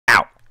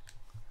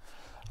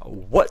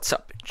What's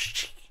up?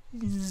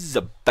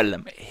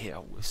 Cheesebellamy here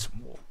with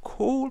some more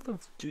Call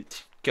of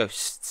Duty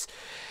Ghosts.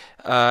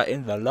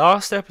 In the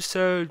last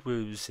episode,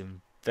 we was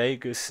in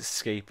Vegas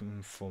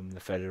escaping from the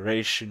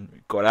Federation.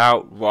 We got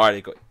out.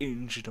 Riley got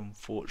injured,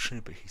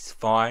 unfortunately, but he's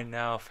fine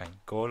now.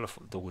 Thank God. I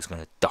thought the dog was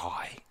going to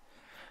die.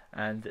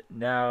 And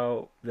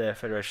now the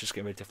Federation's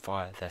getting ready to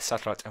fire their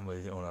satellites, and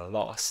we're on a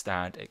last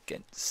stand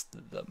against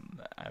them.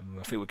 And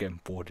I think we're getting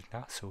boarded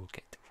now, so we'll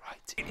get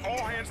right in.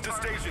 All hands to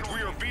stations.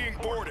 We are being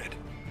boarded.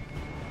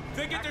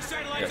 They get their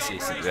satellites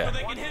operational,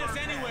 they can hit us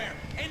anywhere,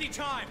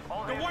 anytime.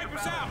 They'll wipe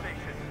us out. We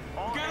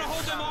gotta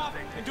hold them off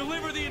and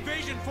deliver the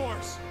invasion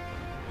force.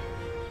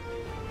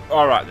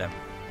 Alright then.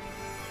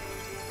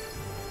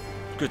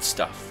 Good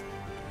stuff.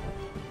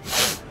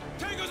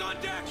 Tango's on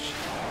deck!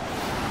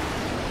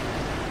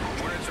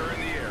 Hornets are in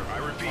the air. I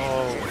repeat,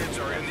 Hornets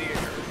are in the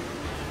air.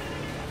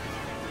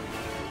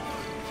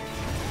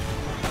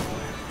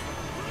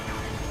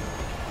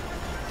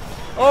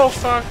 Oh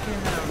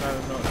fucking hell, no,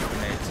 not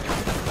grenades.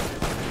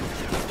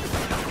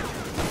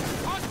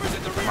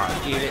 Come on,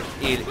 eat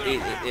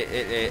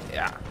it,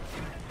 yeah.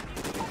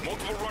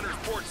 Multiple runners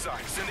port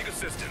side, sending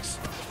assistance.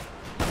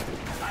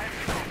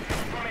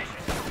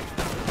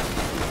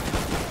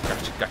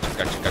 Gotcha.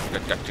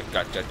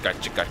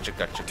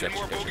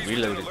 Reload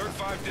Reloaded. alert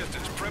 5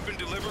 distance. Prep and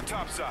deliver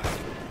topside.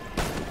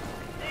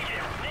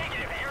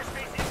 Negative.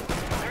 Airspace is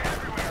they're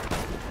everywhere.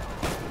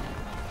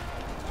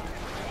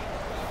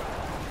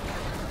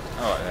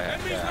 Oh,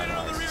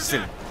 yeah.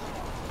 Silly.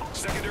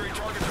 Secondary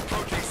targets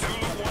approaching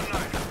Zulu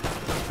 19.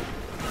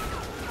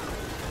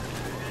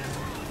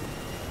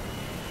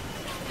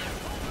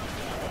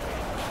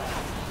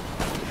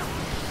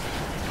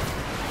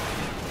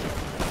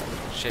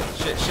 Shit.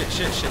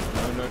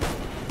 No.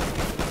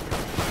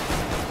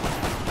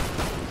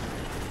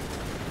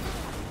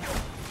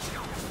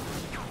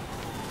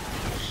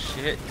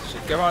 Shit.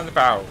 Go on the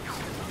barrels.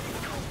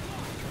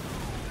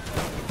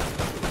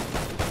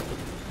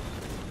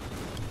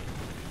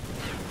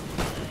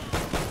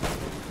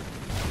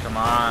 Come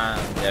on.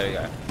 There we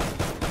go.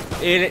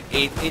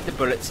 Eat the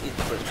bullets.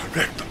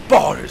 Let the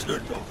bodies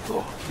hit the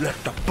floor. Let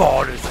the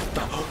bodies hit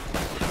the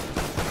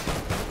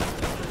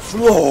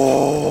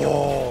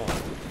floor.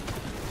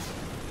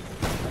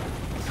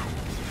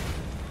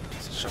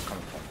 Where's the shot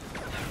coming from?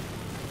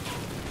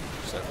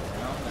 Circle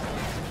around.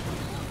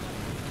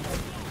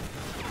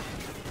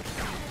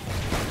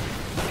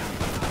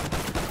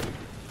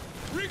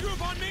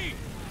 Regroup on me!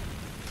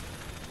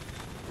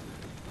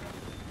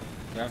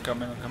 Yeah, I'm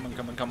coming.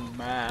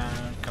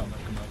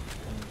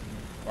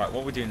 Right,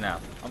 what we do now?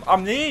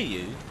 I'm near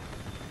you.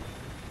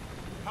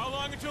 How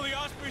long until the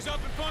Osprey's up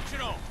and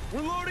functional?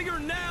 We're loading her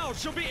now!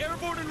 She'll be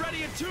airborne and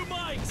ready in 2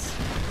 mics!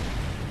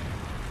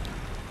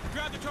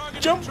 Grab the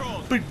target Jump,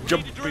 controls. big We need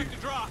jump, to direct big.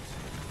 the drops.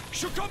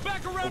 She'll come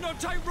back around on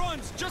tight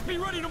runs! Just be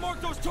ready to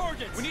mark those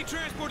targets! We need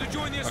transport to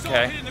join the assault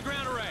Okay. hitting the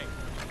ground array.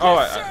 Oh,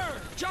 Yes,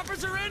 sir!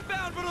 Choppers are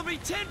inbound, but it'll be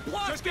 10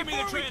 plus Just give me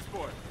the before we...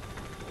 transport.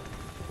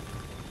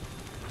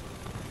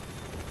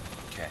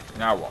 okay.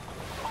 Now what?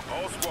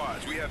 All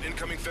squads, we have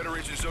incoming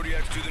Federation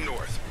Zodiacs to the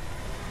north.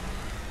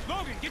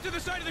 Logan, get to the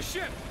side of the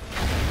ship.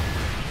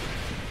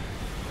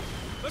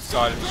 Let's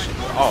Side go. of the ship.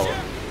 Direct Oh. ship.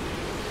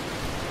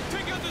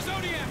 Take out the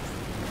Zodiacs.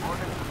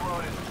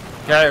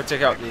 Okay, I'll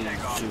take out the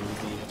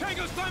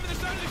Tango's climbing the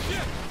side of the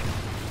ship.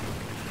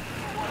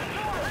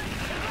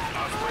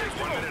 Osprey is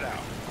 1 minute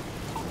out.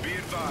 Be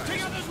advised,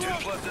 Take out this 10 rope.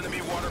 plus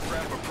enemy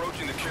watercraft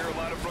approaching the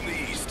Carolina from the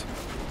east.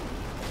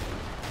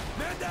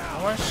 Man I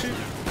down. want to shoot.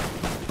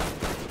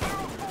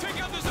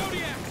 Take out the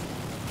Zodiacs.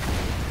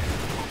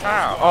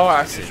 Ow. Oh,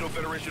 I see. Additional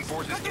Federation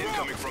forces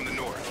incoming from the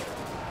north.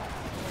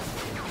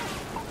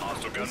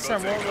 Hostile What's gunboats that?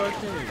 What will I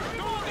incoming. do?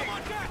 Come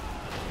on deck.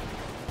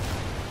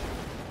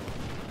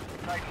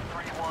 Titan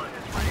 3-1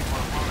 is ready for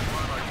a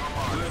run on your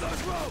mark. Clear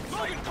those roads.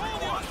 Logan, call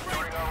the Osprey.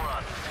 Starting our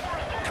run.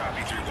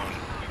 Copy 3-1.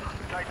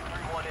 Titan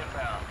 3-1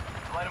 inbound.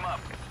 Light him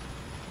up.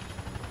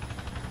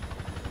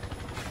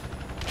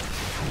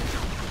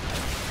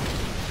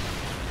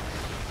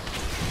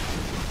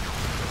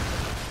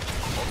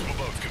 Multiple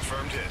boats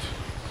confirmed hit.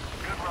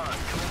 Good run.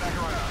 Coming back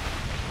around.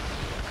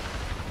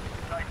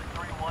 Titan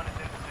 3-1 is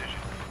in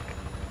position.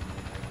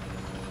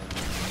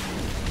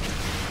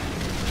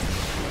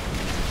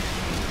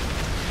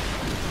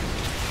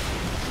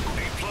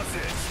 Eight plus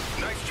hits.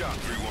 Nice job,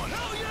 3-1.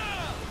 Hell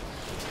yeah!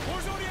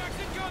 More Zodiacs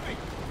incoming.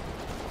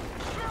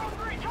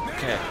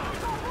 Okay.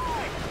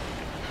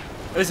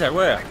 Is that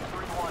where? Titan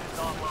 3-1 is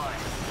online.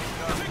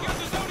 Take out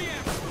the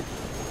Zodiacs.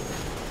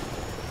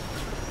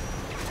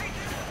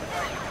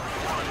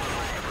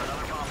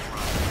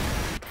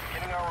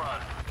 Beginning our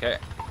run. Okay.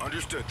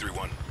 Understood,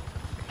 3-1.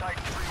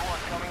 Titan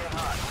 3-1 coming in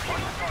hot. Mark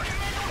the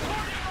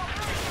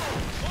target.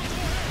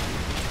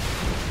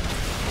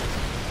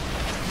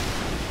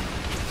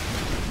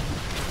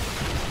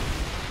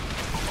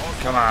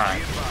 Come on.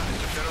 Be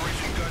advised, the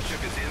Federation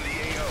gunship is in the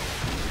AO.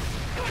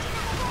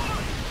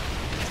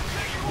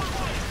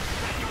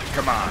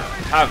 Come on.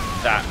 Have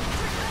that.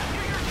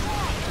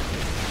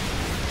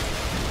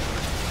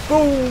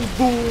 Boom,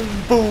 boom,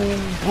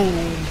 boom,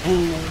 boom,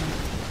 boom,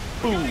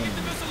 boom. Get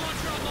the missile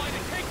launcher online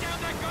and take down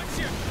that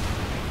gunship.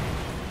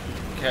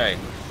 Okay.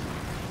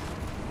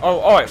 Oh,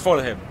 alright,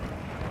 follow him.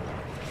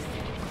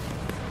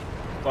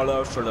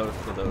 Follow. Come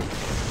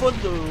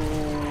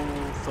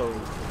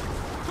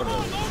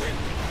on, Logan.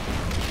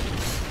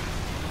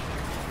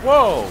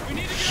 Whoa! We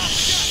need to get off the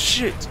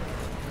Shit!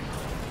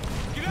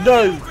 Get out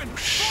No! in the open.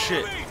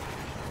 Shit! Follow me.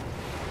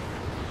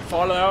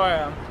 Follow how I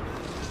am.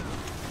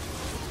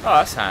 Oh,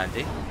 that's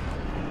handy.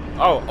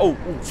 Oh! Oh!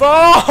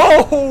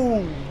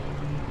 Oh!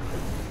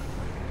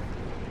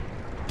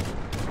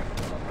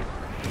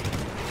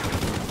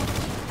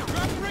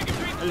 Grab the ring and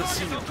beat the Let's targets.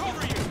 see. I'll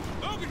cover you.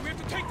 Logan, we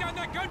have to take down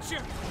that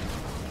gunship.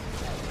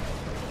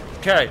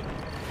 Okay.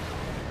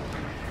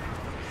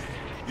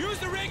 Use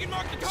the rig and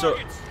mark the So-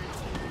 targets.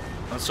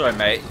 I'm sorry,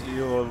 mate.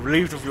 You're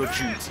relieved of your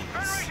duties.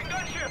 Federation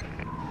gunship!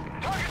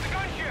 Target the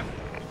gunship!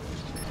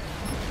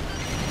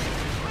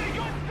 Three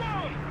guns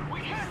down! We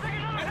can't take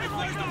another Enemy hit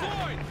flares like that!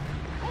 deployed.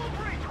 Full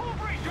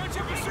breach!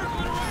 Gunship is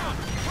circling around.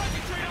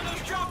 Concentrate on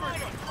those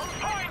choppers.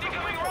 Behind,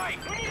 incoming right!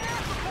 We need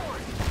air support!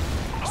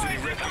 City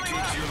rescue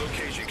team to your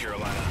location,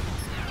 Carolina.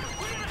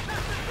 We need to set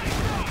this thing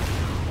down!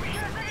 We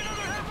can't take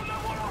another hit from that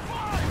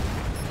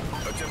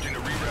 105! Attempting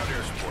to reroute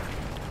air support.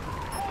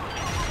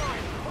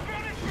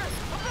 Abandoned ship!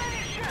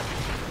 Abandoned ship!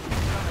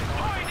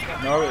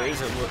 No, it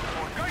isn't.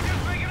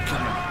 Gunship's making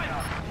another run!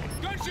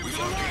 Gunship We've to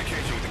the lost right.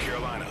 communication with the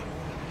Carolina.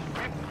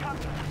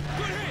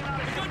 Good hit.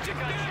 The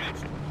gunship's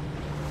damaged.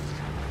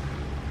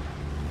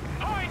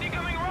 Behind,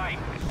 incoming right!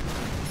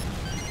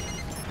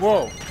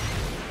 Whoa!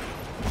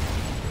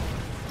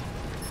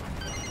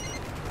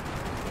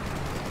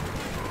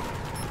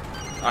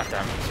 Ah,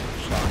 damn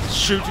it.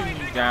 Shooting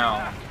me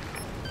down.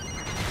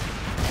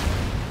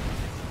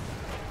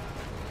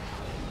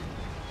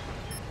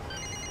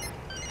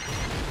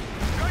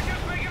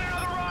 Gunship's making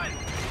another run!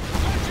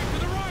 Gunship to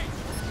the right.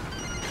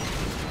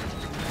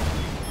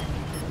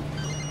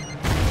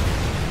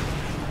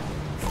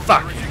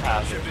 Fuck. Federation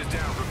gunship is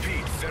down.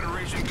 Repeat,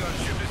 Federation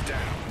gunship is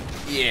down.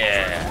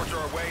 Yeah. Force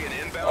our way and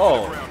inbound Oh.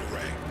 to the ground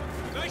array.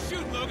 Nice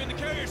shooting, Logan. The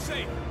carrier's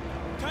safe.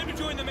 Time to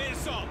join the main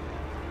assault.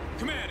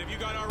 Command, have you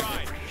got our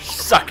ride?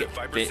 Suck it,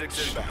 Viper 6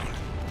 bitch. inbound.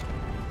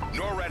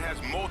 NORAD has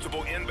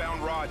multiple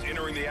inbound rods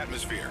entering the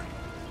atmosphere.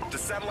 The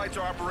satellites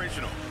are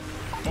operational.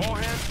 All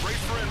hands brace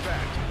for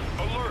impact.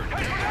 Alert!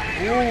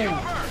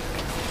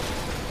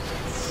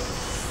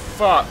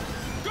 Fuck.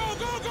 Go,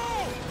 go,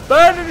 go!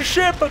 Abandon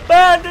ship!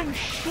 Abandon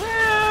ship!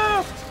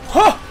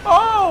 Ho!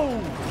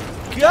 Oh!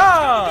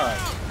 God!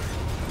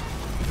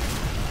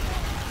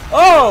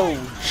 Oh!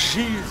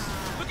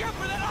 Jeez! Look out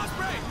for that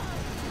Osprey!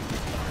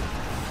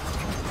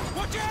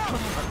 Watch out!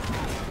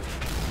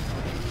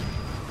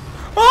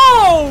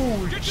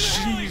 Oh! Get to the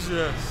heli!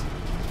 Jesus!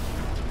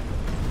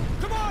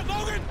 Come on,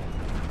 Logan!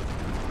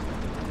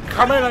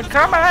 Come in!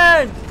 Come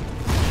in!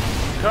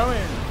 Come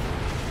in!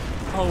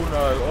 Oh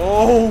no!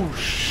 Oh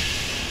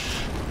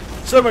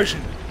slow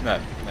motion! No,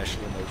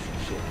 slow motion.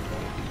 Shit.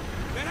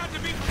 That had to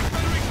be from the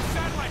Federation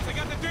satellites. I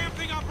got the damn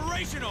thing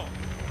operational.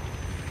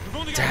 We've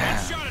only got Damn.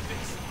 one shot at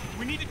this.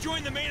 We need to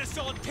join the main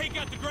assault and take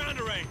out the ground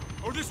array,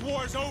 or this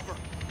war is over.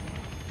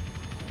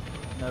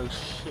 No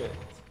shit.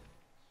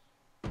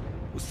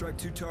 We'll strike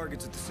two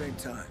targets at the same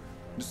time.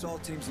 An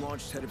assault team's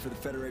launched headed for the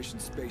Federation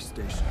space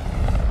station.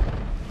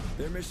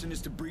 Their mission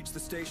is to breach the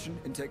station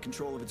and take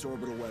control of its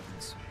orbital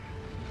weapons.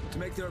 To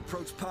make their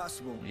approach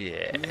possible,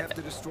 Yeah. we have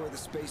to destroy the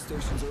space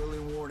station's early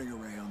warning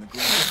array on the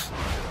ground.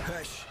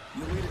 Hesh,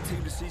 you'll lead a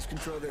team to seize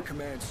control of their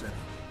command center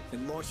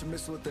and launch a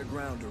missile at their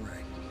ground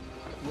array.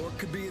 Lord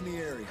could be in the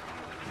area,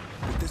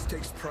 but this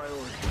takes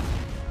priority.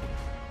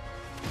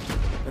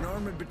 An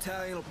armored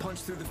battalion will punch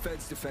through the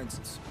Fed's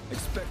defenses.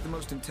 Expect the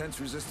most intense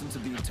resistance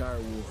of the entire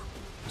war.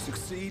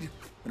 Succeed,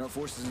 and our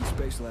forces in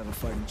space will have a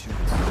fighting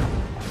chance.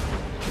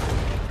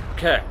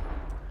 Okay.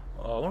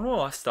 I wonder what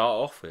I start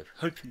off with.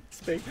 Hoping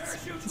space.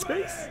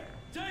 Space.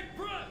 Tank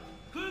prep!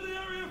 Clear the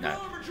area for No.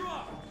 armor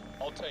drop!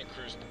 All tank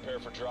crews prepare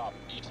for drop.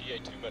 ETA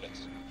 2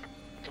 minutes.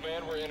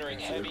 Command, we're entering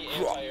heavy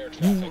drop. anti-air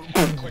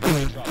traffic.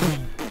 Quickly drop.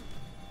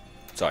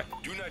 Sorry.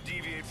 Do not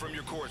deviate from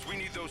your course. We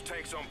need those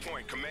tanks on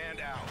point. Command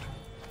out.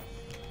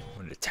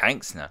 We're in the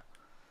tanks now.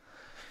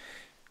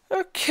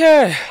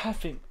 Okay. I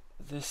think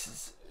this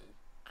is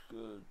a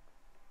good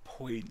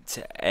point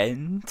to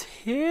end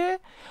here.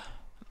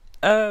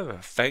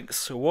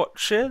 Thanks for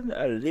watching.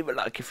 Leave a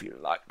like if you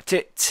liked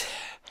it.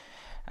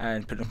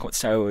 And put in the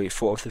comments down what you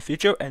thought of the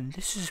video. And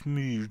this is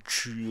me,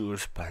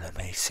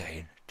 Cheesebellamy,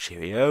 saying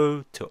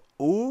cheerio to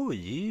all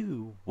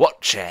you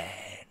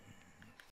watching.